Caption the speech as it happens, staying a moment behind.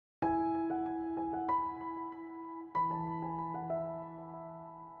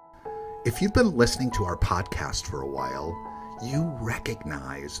If you've been listening to our podcast for a while, you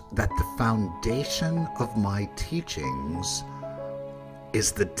recognize that the foundation of my teachings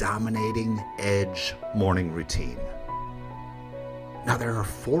is the dominating edge morning routine. Now, there are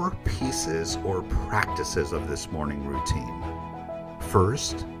 4 pieces or practices of this morning routine.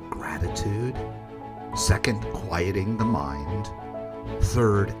 First, gratitude. Second, quieting the mind.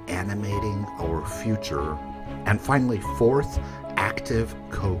 Third, animating our future. And finally, fourth, active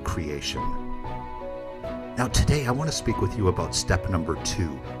co-creation. Now, today I want to speak with you about step number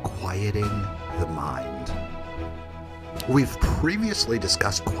 2, quieting the mind. We've previously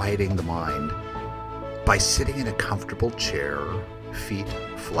discussed quieting the mind by sitting in a comfortable chair, feet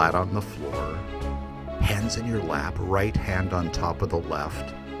flat on the floor, hands in your lap, right hand on top of the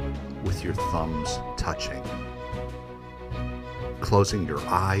left, with your thumbs touching. Closing your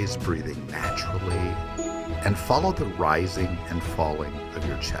eyes, breathing naturally, and follow the rising and falling of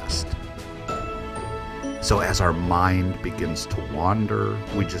your chest. So as our mind begins to wander,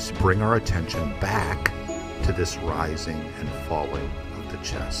 we just bring our attention back to this rising and falling of the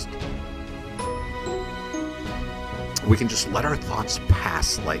chest. We can just let our thoughts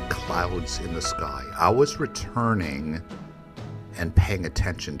pass like clouds in the sky, always returning and paying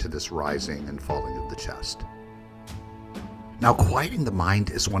attention to this rising and falling of the chest. Now, quieting the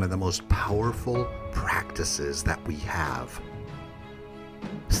mind is one of the most powerful practices that we have.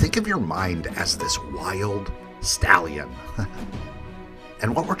 Think of your mind as this wild stallion.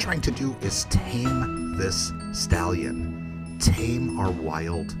 And what we're trying to do is tame this stallion, tame our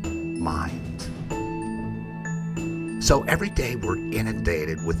wild mind. So every day we're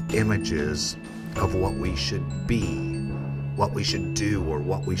inundated with images of what we should be, what we should do, or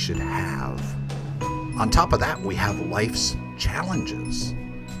what we should have. On top of that, we have life's challenges,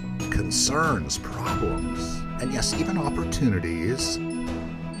 concerns, problems, and yes, even opportunities.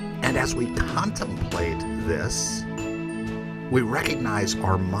 And as we contemplate this, we recognize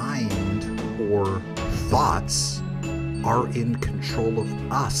our mind or thoughts are in control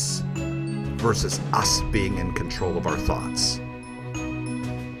of us versus us being in control of our thoughts.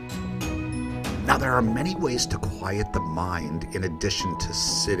 Now, there are many ways to quiet the mind in addition to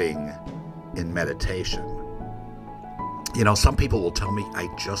sitting in meditation. You know, some people will tell me, I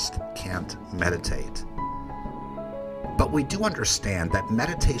just can't meditate. But we do understand that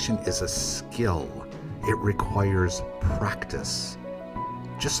meditation is a skill. It requires practice,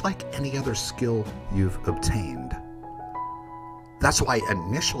 just like any other skill you've obtained. That's why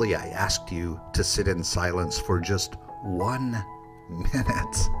initially I asked you to sit in silence for just 1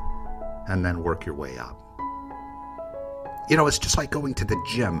 minute and then work your way up. You know, it's just like going to the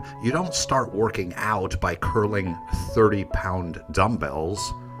gym. You don't start working out by curling 30-pound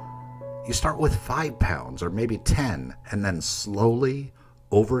dumbbells. You start with 5 pounds or maybe 10, and then slowly,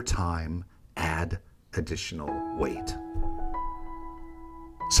 over time, add additional weight.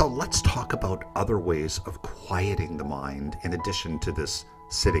 So let's talk about other ways of quieting the mind in addition to this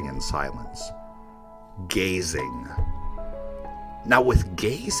sitting in silence. Gazing. Now, with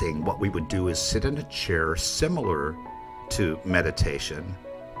gazing, what we would do is sit in a chair similar to meditation,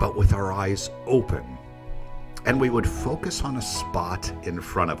 but with our eyes open. And we would focus on a spot in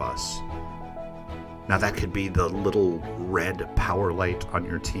front of us. Now, that could be the little red power light on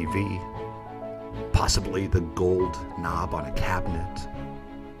your TV, possibly the gold knob on a cabinet.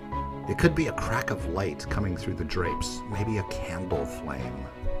 It could be a crack of light coming through the drapes, maybe a candle flame.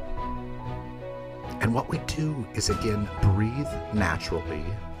 And what we do is, again, breathe naturally,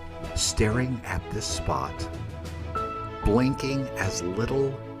 staring at this spot, blinking as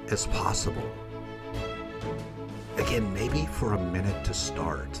little as possible. Again, maybe for a minute to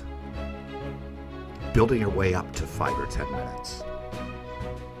start, building your way up to 5 or 10 minutes.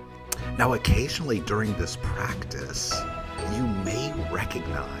 Now, occasionally during this practice, you may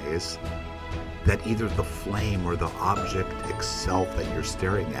recognize that either the flame or the object itself that you're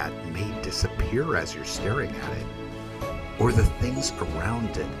staring at may disappear as you're staring at it, or the things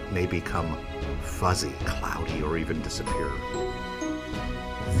around it may become fuzzy, cloudy, or even disappear.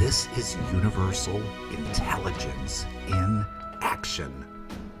 This is universal intelligence in action.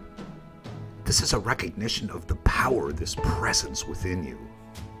 This is a recognition of the power, this presence within you.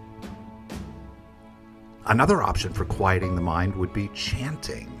 Another option for quieting the mind would be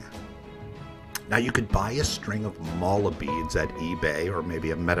chanting. Now, you could buy a string of mala beads at eBay or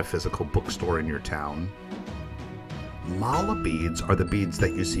maybe a metaphysical bookstore in your town. Mala beads are the beads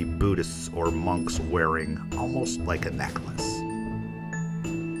that you see Buddhists or monks wearing almost like a necklace.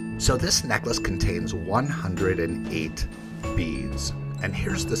 So this necklace contains 108 beads. And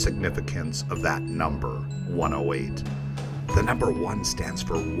here's the significance of that number, 108. The number 1 stands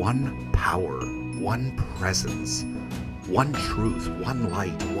for one power, one presence, one truth, one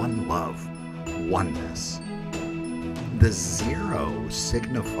light, one love, oneness. The 0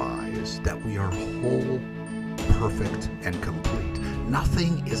 signifies that we are whole, perfect, and complete.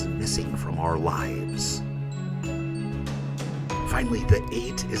 Nothing is missing from our lives. Finally, the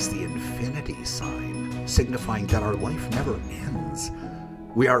 8 is the infinity sign, signifying that our life never ends.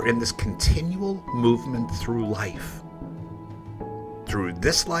 We are in this continual movement through life, through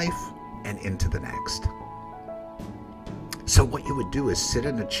this life and into the next. So what you would do is sit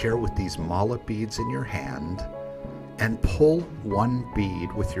in a chair with these mala beads in your hand and pull one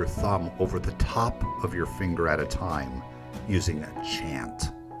bead with your thumb over the top of your finger at a time using a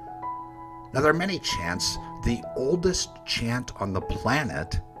chant. Now, there are many chants. The oldest chant on the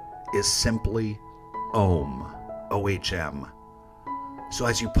planet is simply Om, O-H-M. So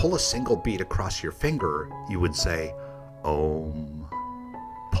as you pull a single bead across your finger, you would say Om,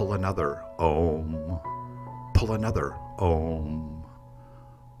 pull another Om, pull another Om,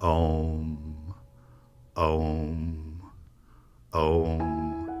 Om, Om,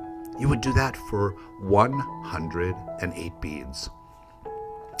 Om. You would do that for 108 beads.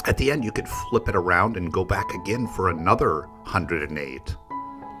 At the end, you could flip it around and go back again for another 108,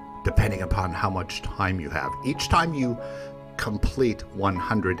 depending upon how much time you have. Each time you complete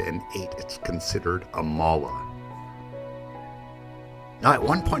 108, it's considered a mala. Now, at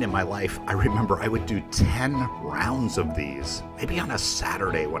one point in my life, I remember I would do 10 rounds of these, maybe on a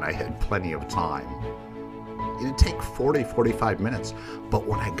Saturday when I had plenty of time. It'd take 40, 45 minutes, but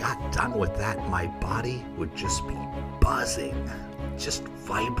when I got done with that, my body would just be buzzing, just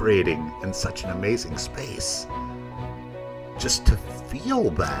vibrating in such an amazing space. Just to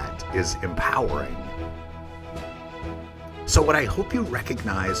feel that is empowering. So what I hope you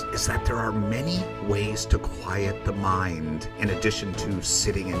recognize is that there are many ways to quiet the mind in addition to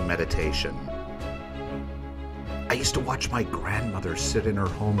sitting in meditation. I used to watch my grandmother sit in her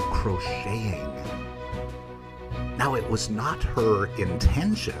home crocheting. Now, it was not her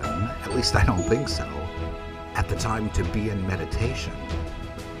intention, at least I don't think so, at the time to be in meditation.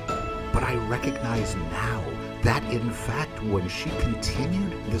 But I recognize now that, in fact, when she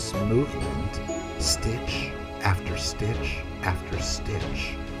continued this movement, stitch after stitch after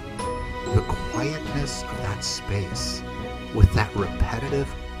stitch, the quietness of that space, with that repetitive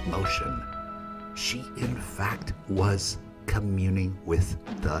motion, she, in fact, was communing with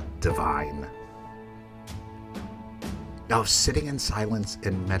the divine. Now, if sitting in silence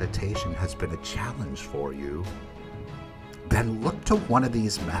in meditation has been a challenge for you, then look to one of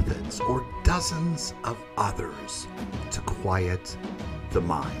these methods or dozens of others to quiet the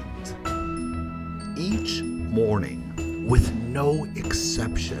mind. Each morning, with no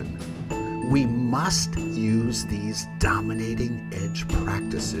exception, we must use these dominating edge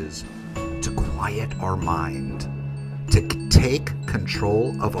practices to quiet our mind, to take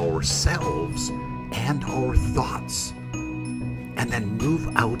control of ourselves and our thoughts, and then move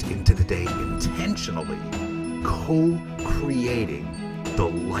out into the day intentionally, co-creating the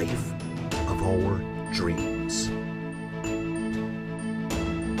life of our dreams.